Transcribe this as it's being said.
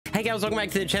Hey guys, welcome back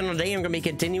to the channel. Today I'm going to be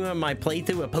continuing my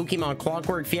playthrough of Pokemon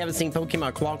Clockwork. If you haven't seen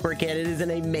Pokemon Clockwork yet, it is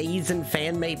an amazing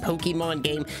fan-made Pokemon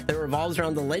game that revolves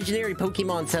around the legendary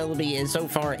Pokemon Celebi, and so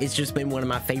far it's just been one of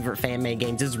my favorite fan-made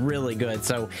games. It's really good.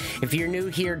 So if you're new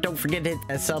here, don't forget to hit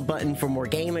that sub button for more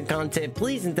gaming content,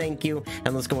 please and thank you,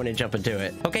 and let's go in and jump into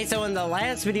it. Okay, so in the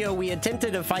last video we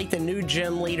attempted to fight the new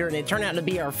gym leader, and it turned out to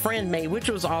be our friend May, which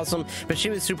was awesome, but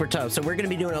she was super tough. So we're going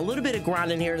to be doing a little bit of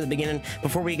grinding here at the beginning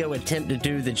before we go attempt to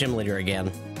do the gym leader again.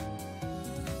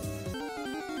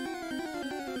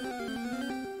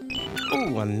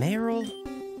 Ooh, a Meryl.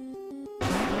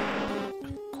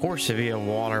 Of course, it'd be a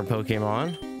water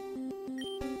Pokemon.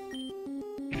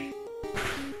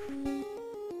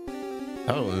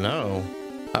 Oh no.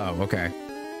 Oh, okay.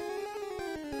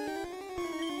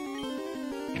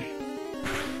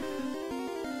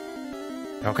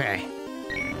 Okay.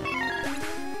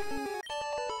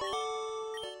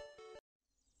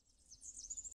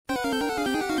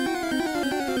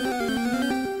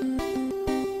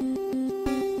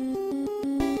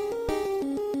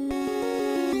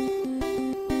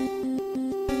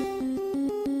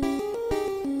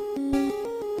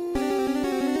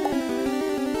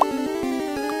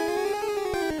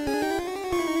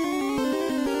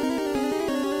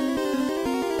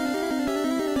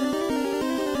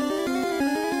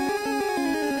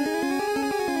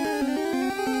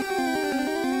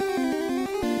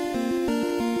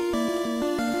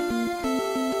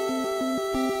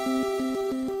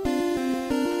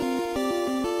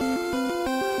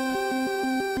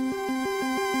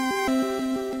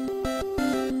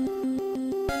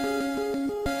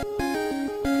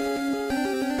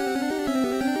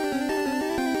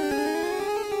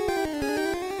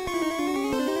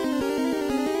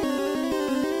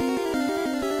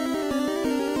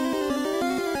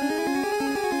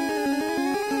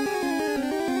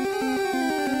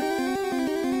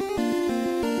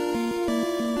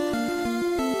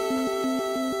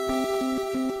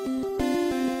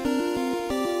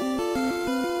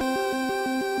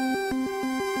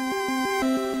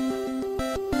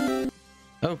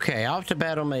 Okay, off to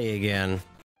battle May again.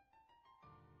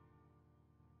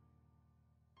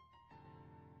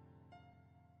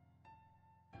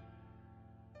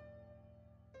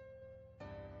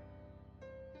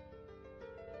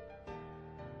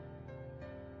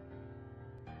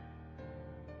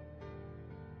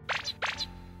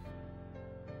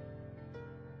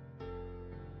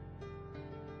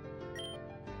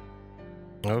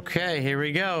 Okay, here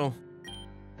we go.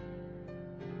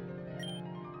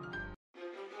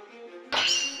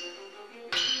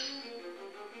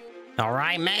 All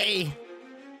right, May.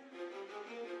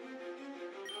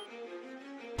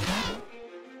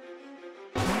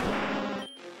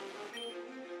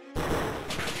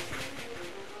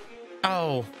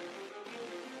 Oh.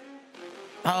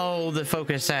 Oh, the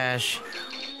focus sash.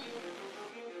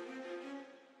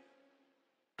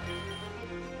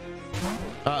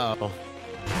 Uh-oh.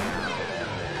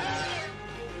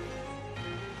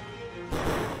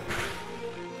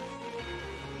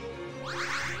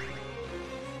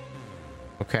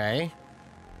 Okay.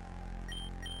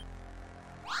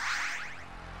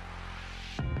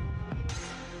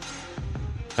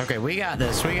 Okay, we got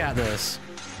this. We got this.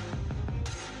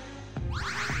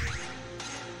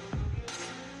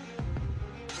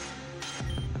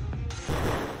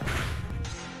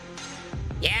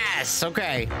 Yes,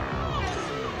 okay.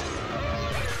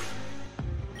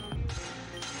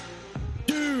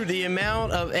 Dude, the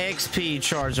amount of XP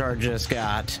Charizard just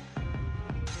got.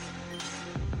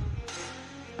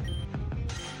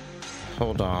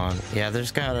 Hold on. Yeah,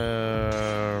 there's gotta...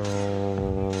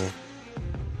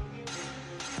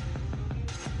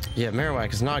 Yeah,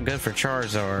 Marowak is not good for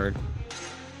Charizard.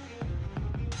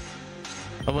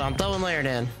 Oh, well, I'm throwing Laird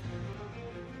in.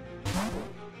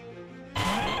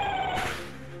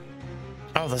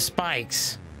 Oh, the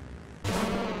spikes.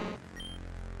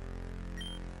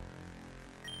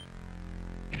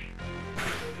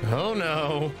 Oh,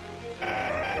 no.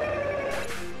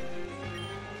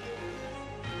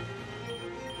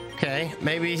 Okay,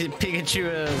 maybe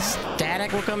Pikachu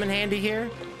static will come in handy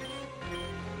here.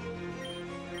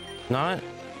 Not?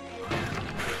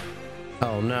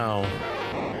 Oh no.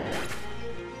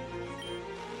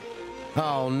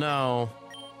 Oh no.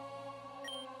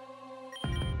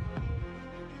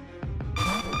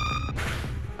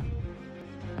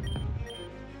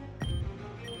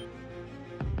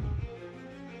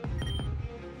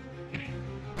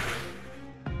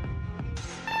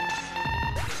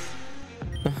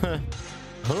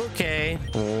 Okay,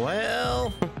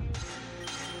 well.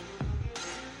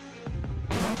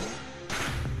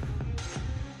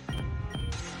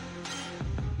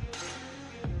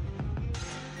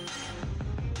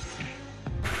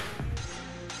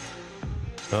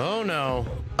 Oh no.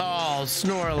 Oh,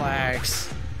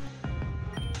 Snorlax.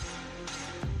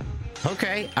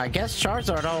 Okay, I guess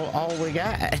Charizard all we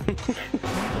got.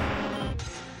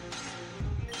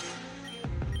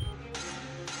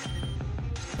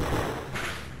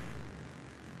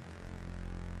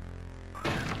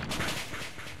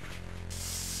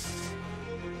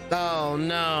 Oh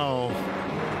no.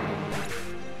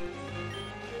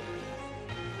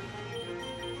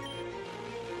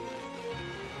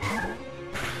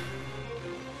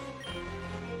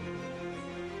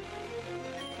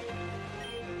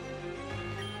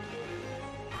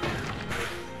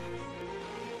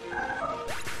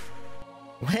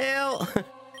 Well,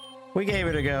 we gave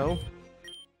it a go.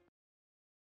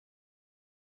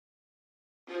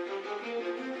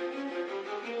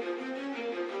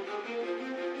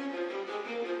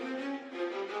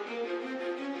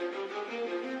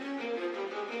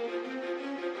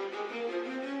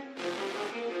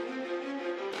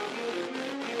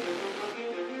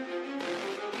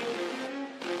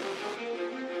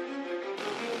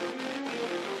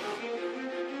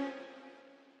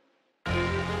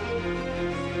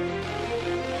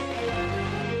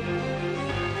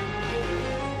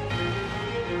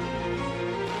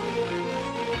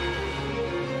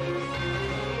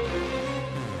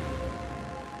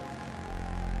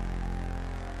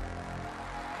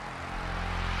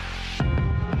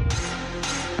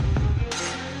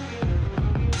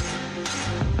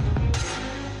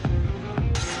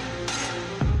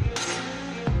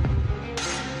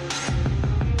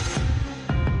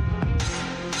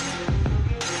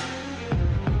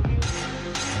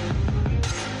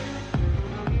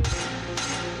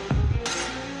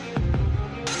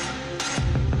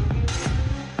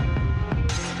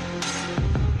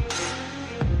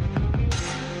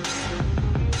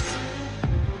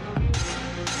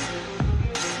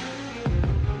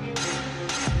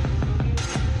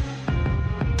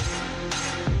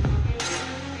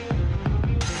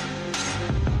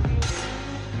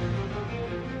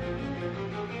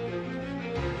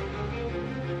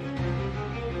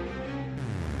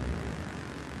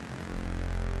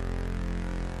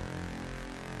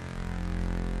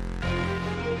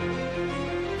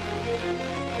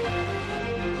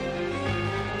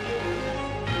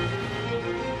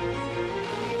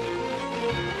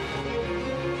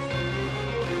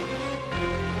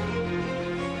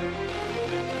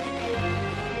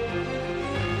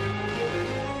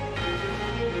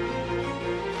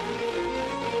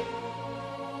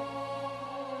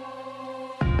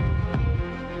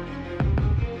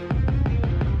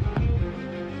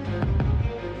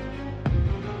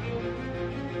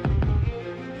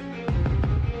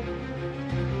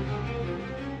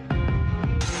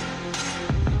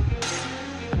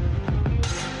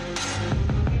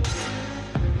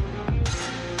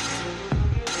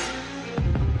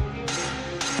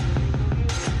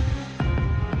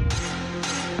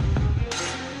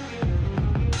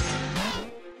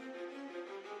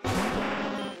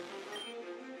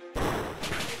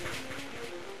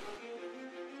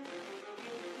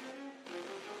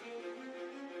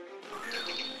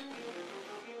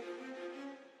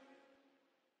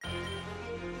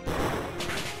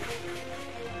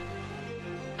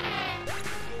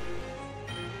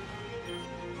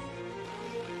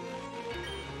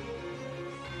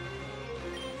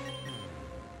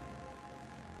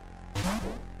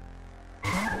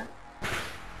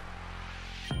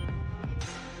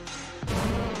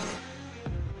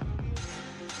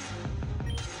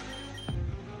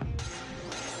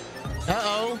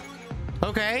 Uh-oh.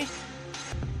 Okay.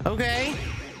 Okay.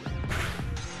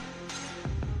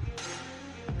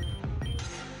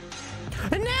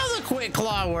 And now the quick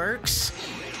claw works.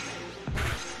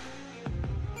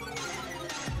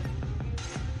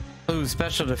 Ooh,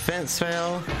 special defense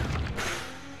fail.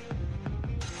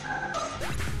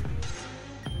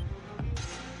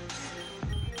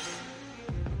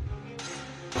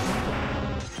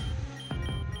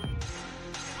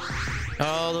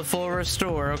 Oh, the full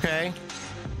restore, okay.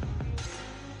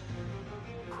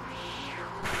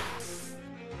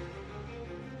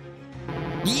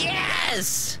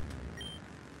 Yes!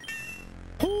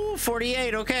 Ooh,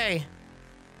 48, okay.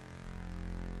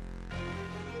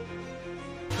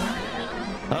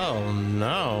 Oh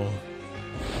no.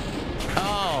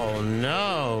 Oh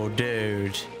no,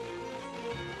 dude.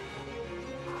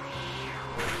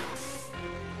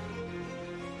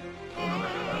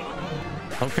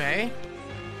 Okay.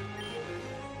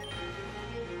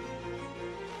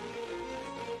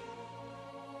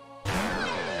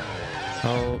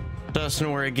 Oh,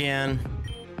 Dusknoir again.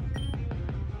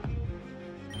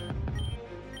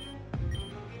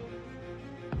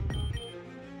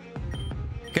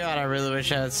 God, I really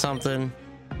wish I had something.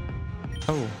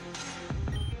 Oh.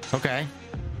 Okay.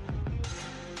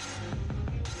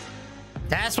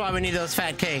 That's why we need those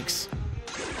fat cakes.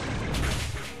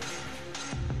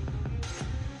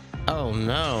 Oh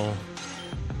no.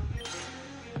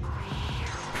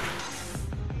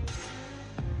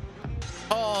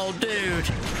 Oh dude.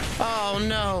 Oh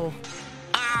no.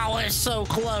 Oh, it's so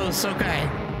close. Okay.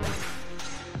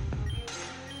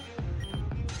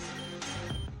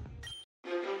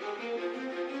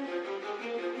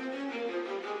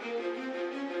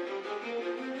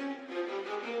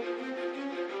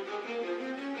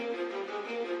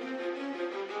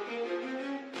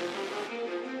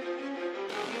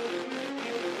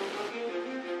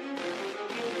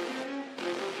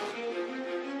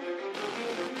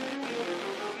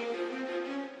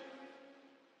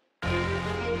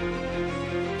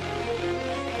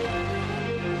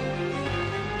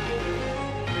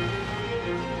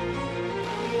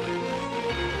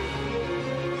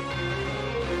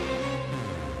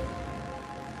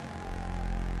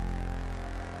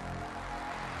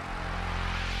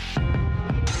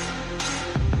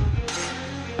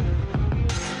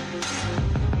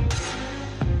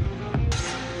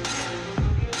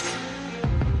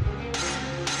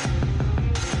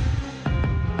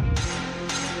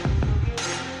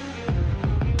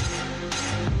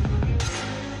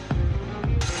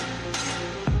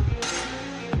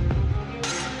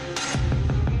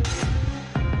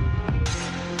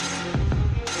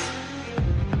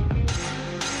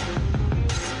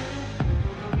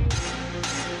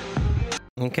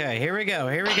 Okay, here we go.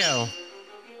 Here we go.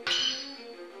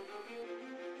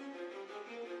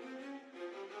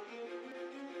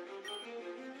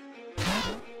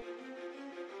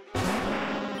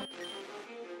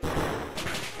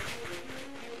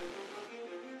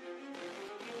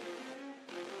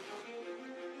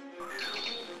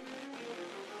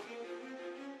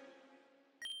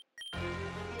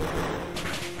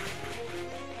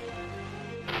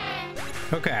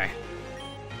 Okay.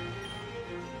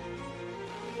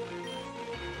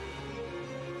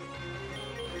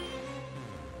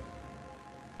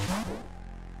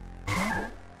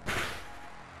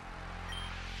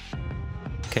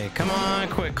 Okay, come on,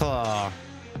 Quick Claw.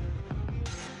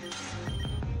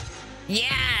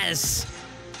 Yes!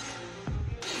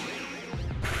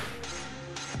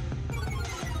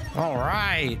 All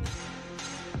right.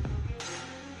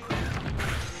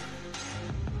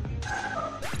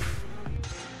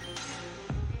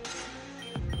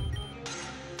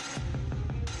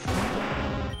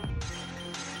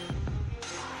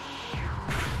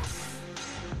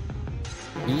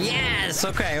 Yes!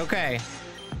 Okay, okay.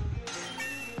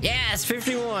 Yes,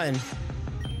 51.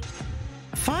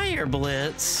 Fire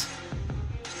Blitz.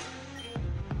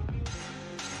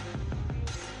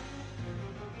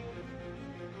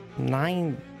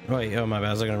 Nine. Wait, oh my bad,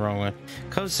 I was looking at the wrong one.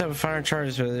 Code 7 fire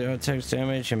charges with it takes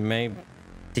damage and may.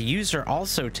 The user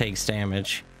also takes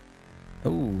damage.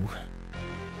 Ooh.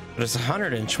 But it's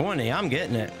 120. I'm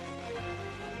getting it.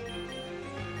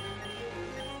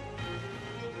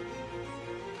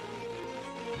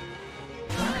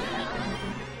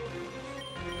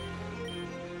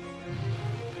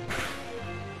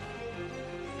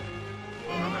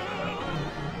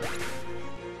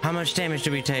 How much damage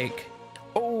do we take?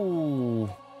 Oh,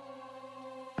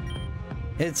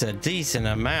 it's a decent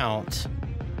amount.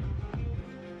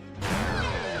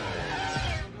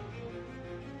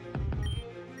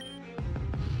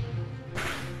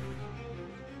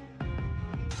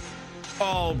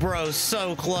 Oh, bro,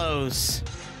 so close.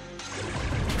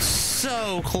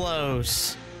 So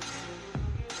close.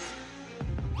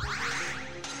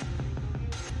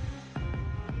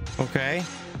 Okay.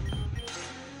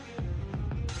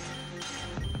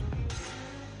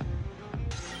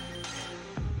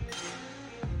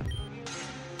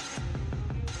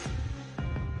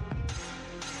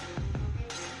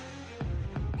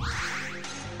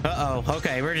 Uh-oh.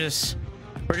 Okay, we're just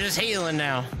healing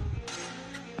now.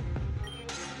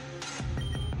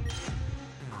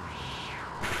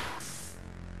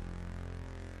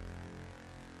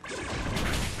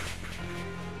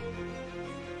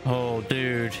 Oh,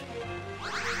 dude.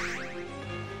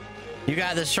 You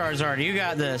got this, Charizard. You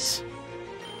got this.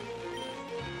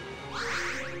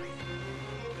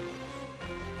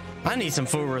 I need some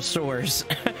full restores.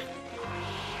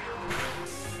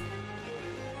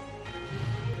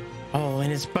 Oh,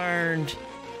 and it's burned.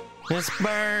 It's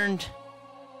burned.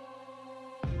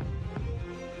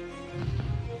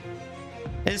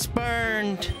 It's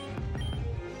burned.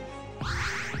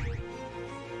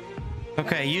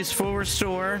 Okay, use full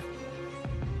restore.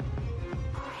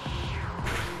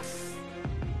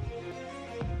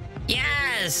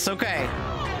 Yes! Yes, okay.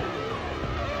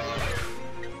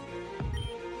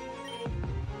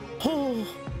 Oh.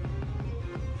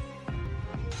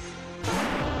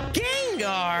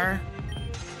 Gengar?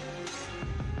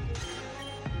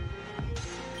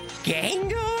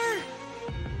 Gengar?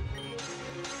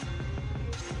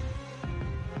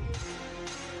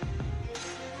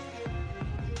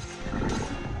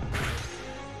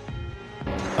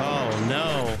 Oh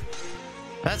no.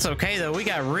 That's okay though, we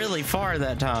got really far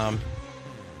that time.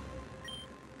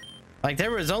 Like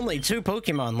there was only 2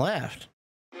 Pokemon left.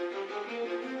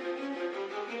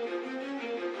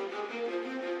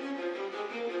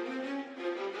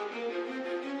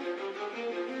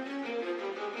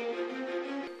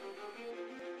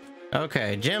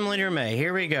 Okay, Gym Leader May,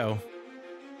 here we go.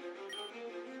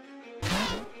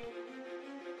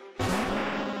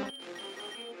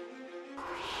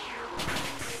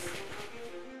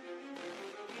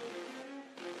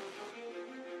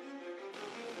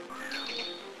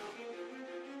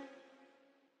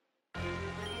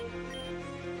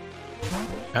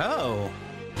 Oh.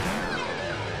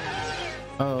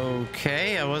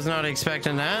 Okay, I was not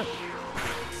expecting that.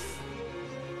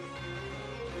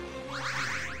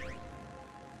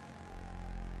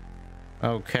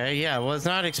 Okay, yeah, I was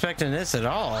not expecting this at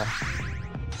all.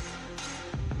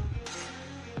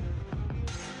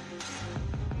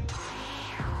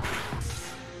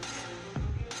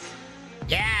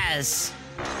 Yes!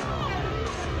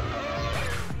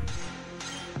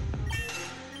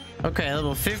 Okay,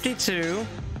 level 52.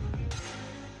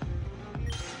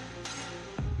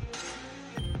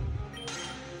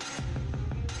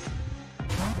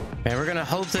 And we're gonna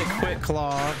hope that Quick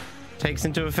Claw takes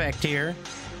into effect here.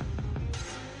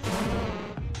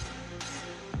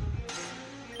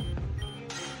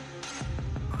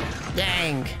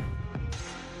 Dang.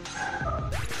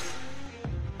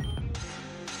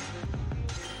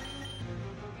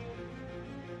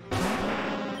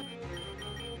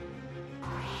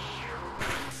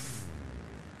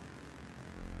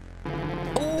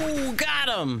 Ooh, got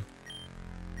him.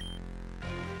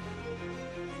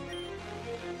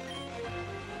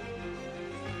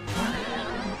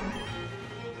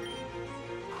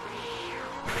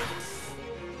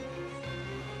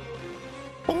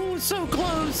 Oh, so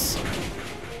close.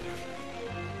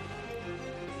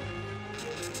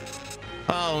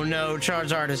 Oh no,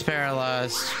 Charizard is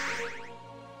paralyzed.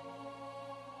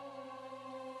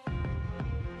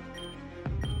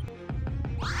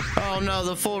 Oh no,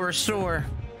 the full restore.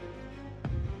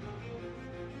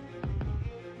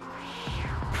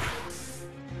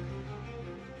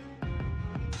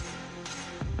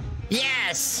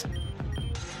 Yes!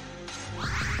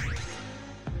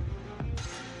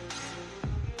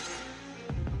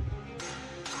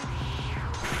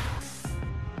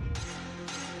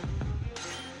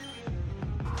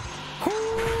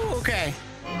 Ooh, okay.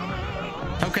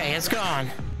 Okay, it's gone.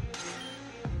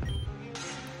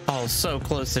 Oh, so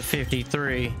close to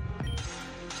 53.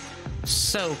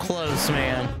 So close,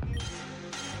 man.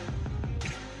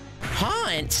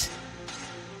 Hunt?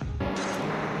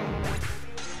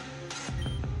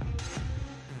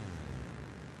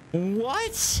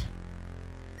 What?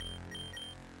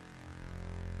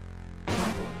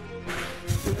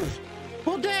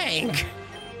 Well, dang.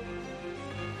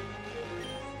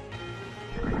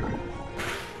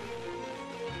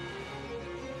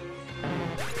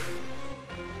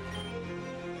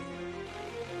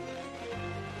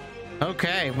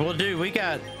 Okay, well, dude, we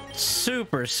got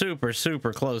super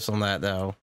close on that,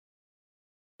 though.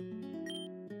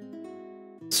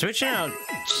 Switching out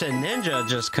to Ninja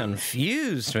just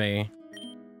confused me.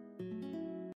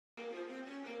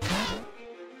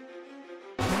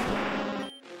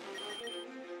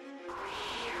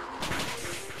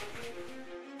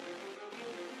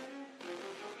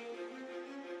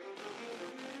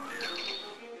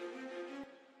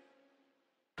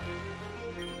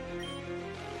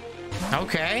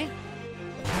 Okay.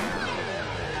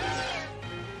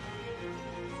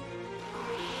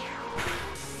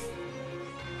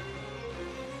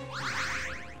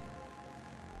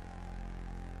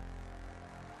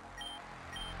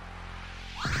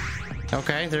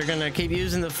 Okay, they're gonna keep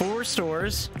using the 4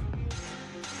 stores.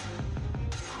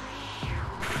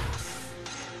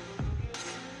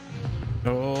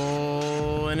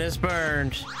 Oh, and it's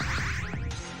burned.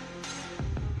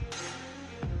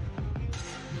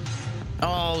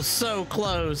 Oh, so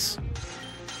close.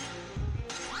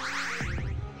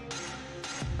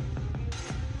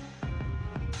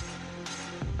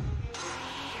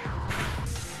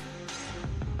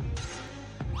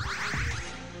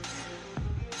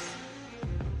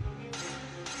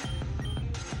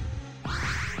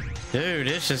 Dude,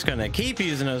 it's just gonna keep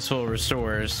using those full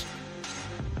restores.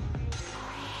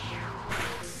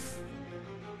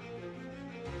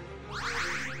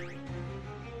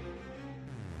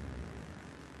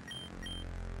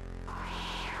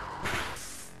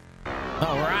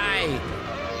 All right.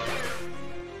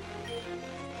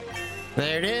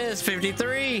 There it is,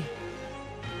 53.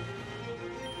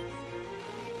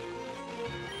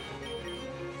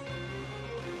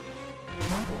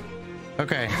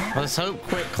 Okay, let's hope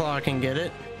Quick Claw can get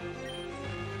it.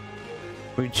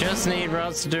 We just need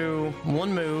Routes to do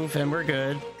one move and we're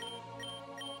good.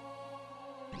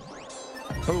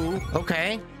 Ooh,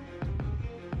 okay.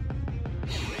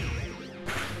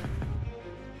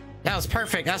 That was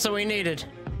perfect. That's what we needed.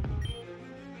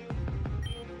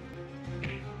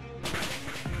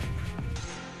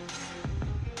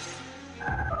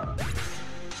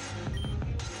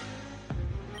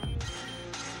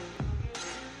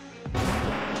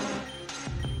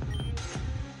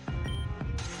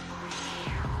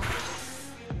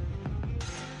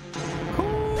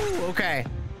 Okay.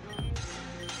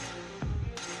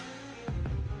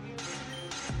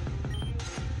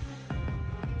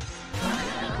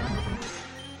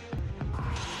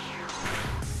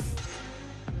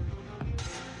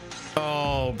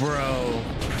 Oh, bro.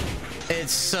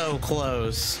 It's so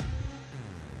close.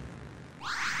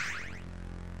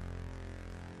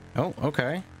 Oh,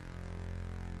 okay.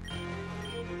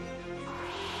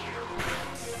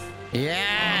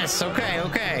 Yes, okay,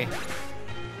 okay.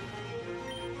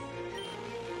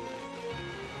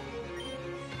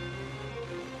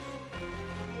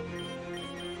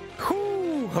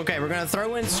 Okay, we're gonna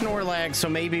throw in Snorlax so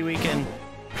maybe we can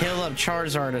heal up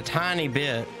Charizard a tiny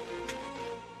bit.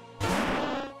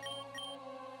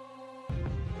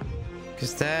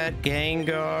 Because that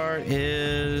Gengar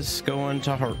is going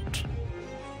to hurt.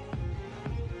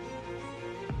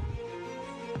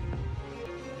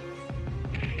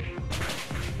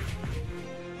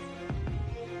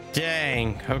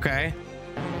 Dang, okay.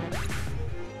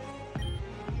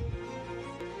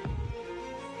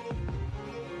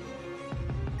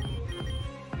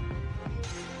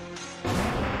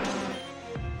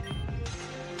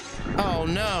 Oh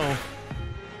no,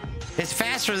 it's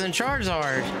faster than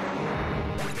Charizard.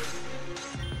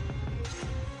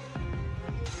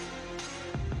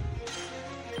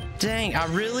 Dang, I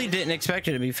really didn't expect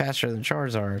it to be faster than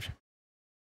Charizard.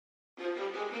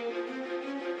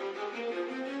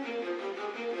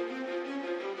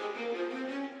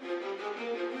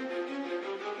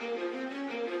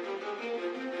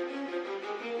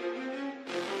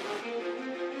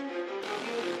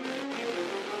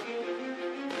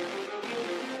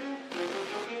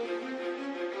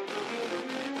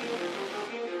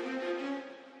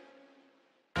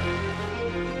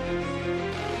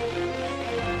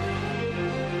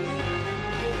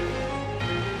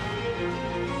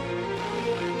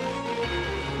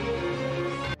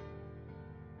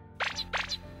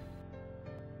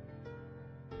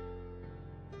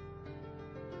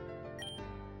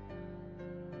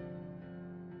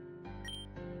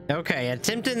 Okay,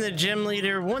 attempting the gym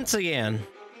leader once again.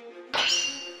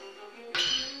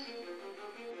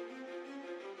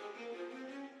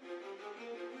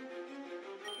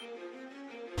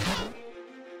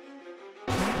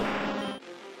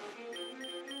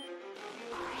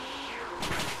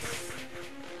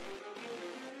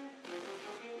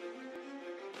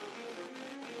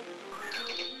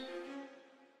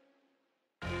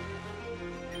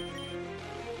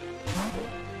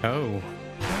 Oh.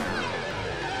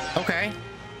 Okay.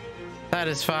 That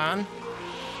is fine.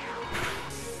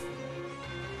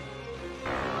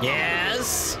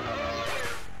 Yes.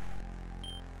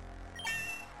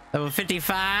 Level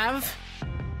 55.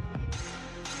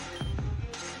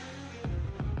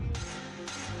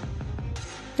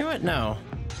 You know what? No.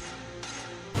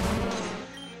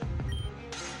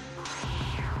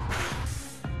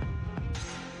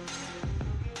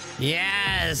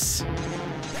 Yes.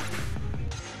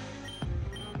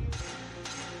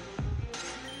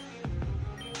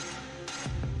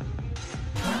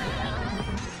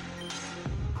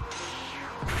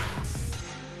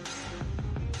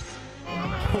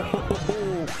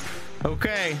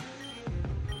 Okay.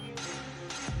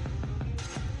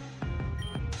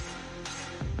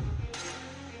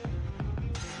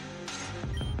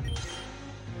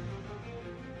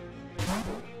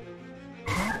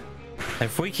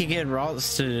 If we could get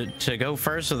Ross to go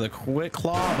first with a Quick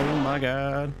Claw, oh my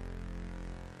god.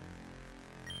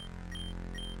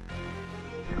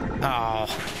 Oh.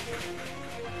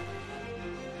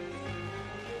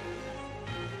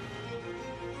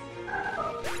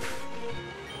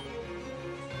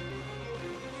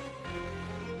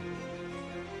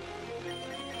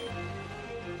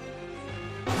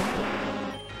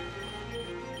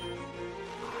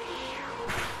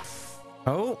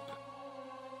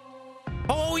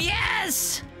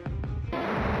 Yes!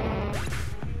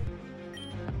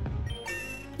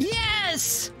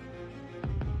 Yes!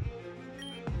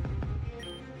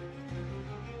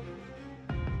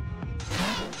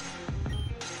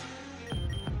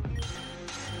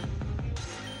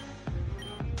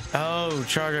 Oh,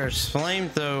 Charger's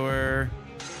flamethrower.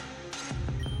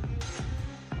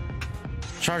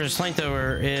 Charger's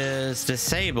flamethrower is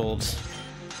disabled.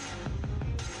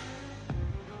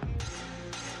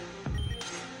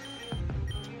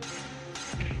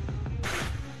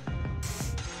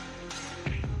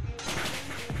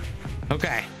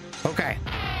 Okay. Okay.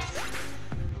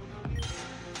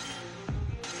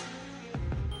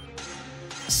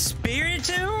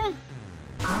 Spiritomb?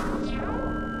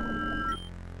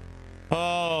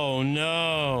 Oh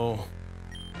no.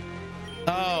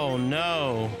 Oh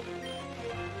no.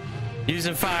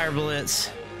 Using Fire Blitz.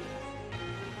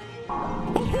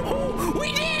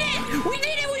 We did it! We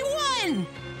did it! We won!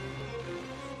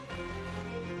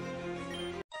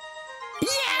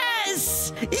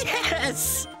 Yes!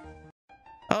 Yes!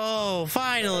 Oh,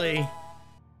 finally.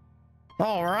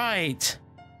 All right.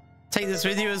 Take this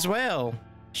with you as well.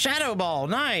 Shadow Ball,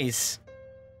 nice.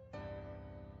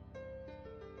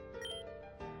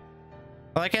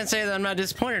 Well, I can't say that I'm not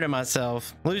disappointed in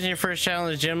myself. Losing your first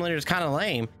challenge as gym leader is kind of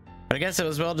lame, but I guess it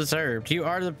was well deserved. You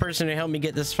are the person who helped me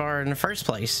get this far in the first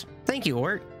place. Thank you,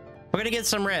 Ort. We're gonna get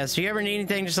some rest. If you ever need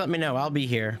anything, just let me know. I'll be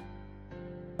here.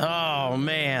 Oh,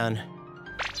 man.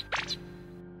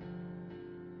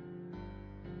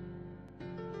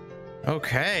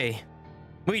 Okay.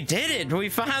 We did it! We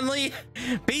finally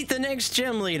beat the next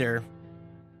gym leader.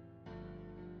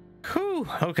 Whew,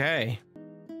 okay.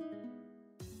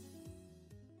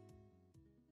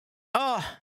 Oh,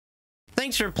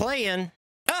 thanks for playing.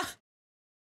 Ah!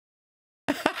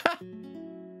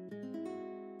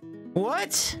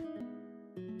 What?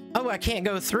 Oh, I can't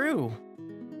go through.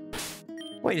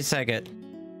 Wait a second.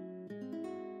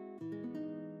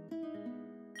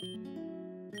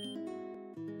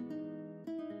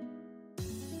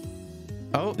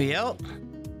 Oh, yep.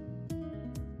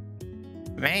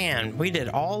 Man, we did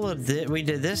all of this. We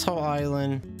did this whole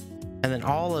island and then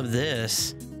all of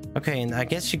this. Okay, and I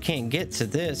guess you can't get to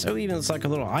this. Oh, even it's like a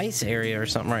little ice area or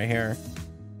something right here.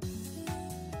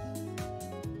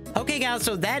 Okay guys,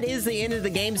 so that is the end of the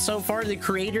game so far. The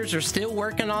creators are still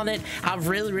working on it. I've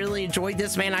really enjoyed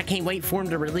this, man. I can't wait for them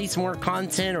to release more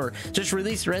content or just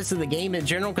release the rest of the game in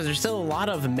general, because there's still a lot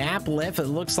of map left it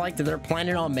looks like that they're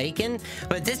planning on making.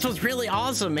 But this was really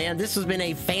awesome, man. This has been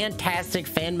a fantastic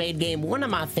fan-made game, one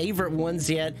of my favorite ones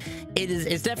yet.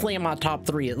 It's definitely in my top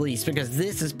 3 at least, because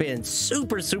this has been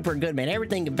super good, man.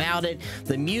 Everything about it,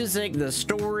 the music, the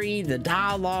story, the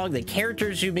dialogue, the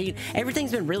characters you meet,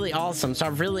 everything's been really awesome. So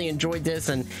I've really enjoyed this,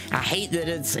 and I hate that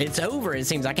it's over. It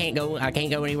seems I can't go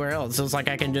anywhere else. So it's like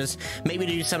I can just maybe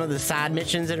do some of the side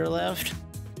missions that are left,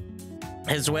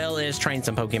 as well as train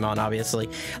some Pokemon, obviously.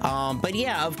 But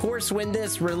yeah, of course, when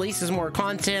this releases more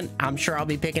content, I'm sure I'll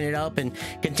be picking it up and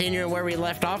continuing where we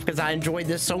left off, because I enjoyed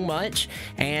this so much.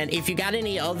 And if you got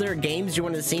any other games you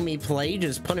want to see me play,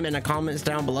 just put them in the comments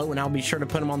down below, and I'll be sure to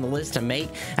put them on the list to make.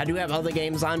 I do have other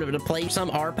games lined up to play. Some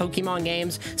are Pokemon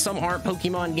games, some aren't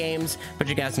Pokemon games, but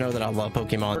you guys know that I love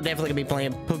Pokemon. We're definitely gonna be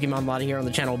playing Pokemon a lot here on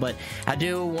the channel, but I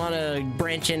do want to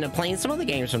branch into playing some other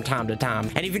games from time to time.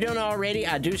 And if you don't know already,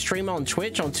 I do stream on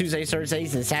Twitch on Tuesdays,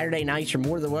 Thursdays, and Saturday nights. You're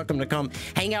more than welcome to come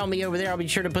hang out with me over there. I'll be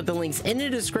sure to put the links in the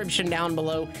description down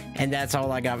below. And that's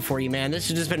all I got for you, man. This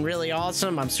has just been really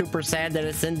awesome. I'm super sad that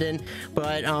it's ending,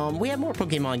 but we have more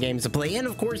Pokemon games to play. And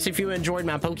of course, if you enjoyed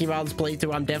my Pokeballs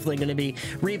playthrough, I'm definitely going to be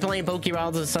replaying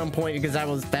Pokeballs at some point, because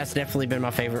that's definitely been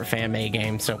my favorite fan-made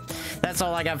game. So that's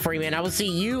all I got for you, man. I will see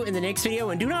you in the next video,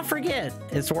 and do not forget,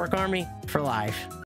 it's Work Army for life.